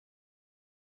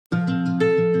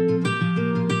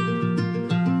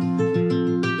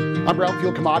I'm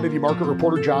Brownfield commodity market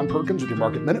reporter John Perkins with your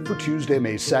market minute for Tuesday,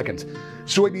 May 2nd.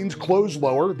 Soybeans closed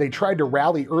lower. They tried to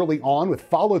rally early on with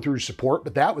follow-through support,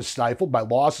 but that was stifled by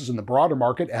losses in the broader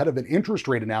market ahead of an interest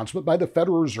rate announcement by the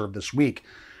Federal Reserve this week.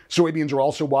 Soybeans are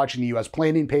also watching the U.S.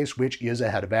 planting pace, which is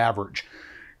ahead of average.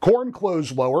 Corn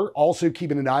closed lower, also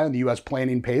keeping an eye on the U.S.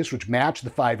 planting pace, which matched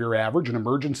the 5-year average, and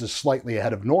emergence is slightly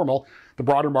ahead of normal. The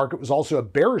broader market was also a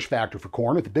bearish factor for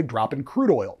corn with a big drop in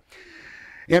crude oil.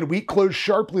 And wheat closed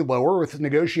sharply lower with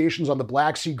negotiations on the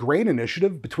Black Sea grain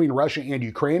initiative between Russia and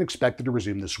Ukraine expected to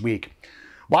resume this week.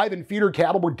 Live and feeder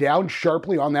cattle were down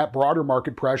sharply on that broader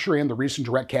market pressure and the recent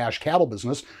direct cash cattle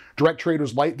business. Direct trade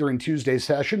was light during Tuesday's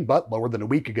session, but lower than a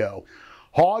week ago.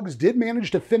 Hogs did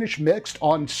manage to finish mixed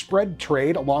on spread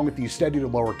trade along with the steady to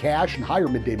lower cash and higher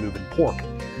midday move in pork.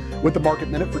 With the market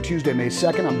minute for Tuesday, May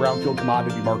 2nd, I'm Brownfield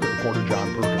commodity market reporter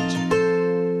John Perkins.